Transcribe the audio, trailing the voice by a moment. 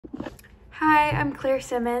Hi, I'm Claire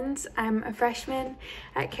Simmons. I'm a freshman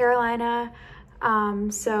at Carolina,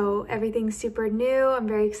 so everything's super new. I'm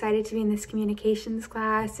very excited to be in this communications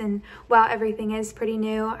class, and while everything is pretty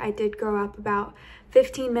new, I did grow up about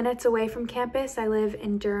 15 minutes away from campus. I live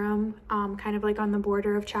in Durham, kind of like on the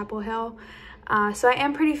border of Chapel Hill. So I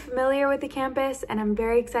am pretty familiar with the campus, and I'm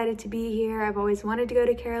very excited to be here. I've always wanted to go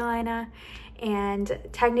to Carolina, and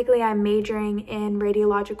technically I'm majoring in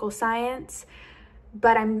radiological science,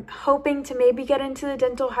 but I'm hoping to maybe get into the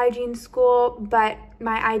dental hygiene school, but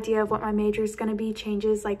my idea of what my major is going to be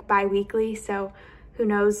changes like bi-weekly, so who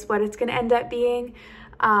knows what it's going to end up being.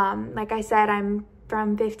 Like I said, I'm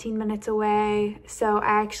from 15 minutes away, so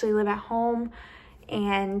I actually live at home,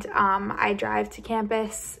 and I drive to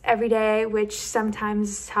campus every day, which sometimes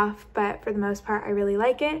is tough, but for the most part, I really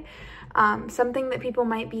like it. Something that people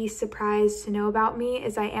might be surprised to know about me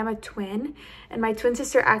is I am a twin, and my twin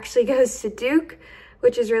sister actually goes to Duke,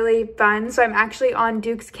 which is really fun. So I'm actually on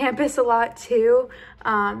Duke's campus a lot too,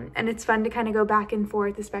 and it's fun to kind of go back and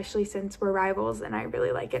forth, especially since we're rivals, and I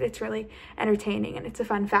really like it. It's really entertaining, and it's a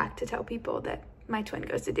fun fact to tell people that my twin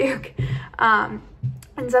goes to Duke.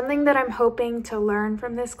 And something that I'm hoping to learn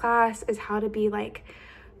from this class is how to be like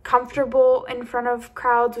comfortable in front of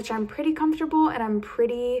crowds, which I'm pretty comfortable and I'm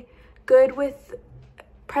pretty good with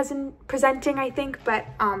presenting, I think, but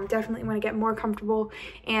definitely want to get more comfortable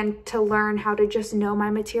and to learn how to just know my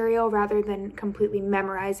material rather than completely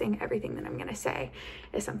memorizing everything that I'm going to say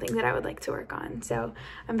is something that I would like to work on. So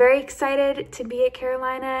I'm very excited to be at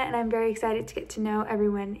Carolina, and I'm very excited to get to know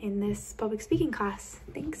everyone in this public speaking class.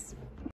 Thanks.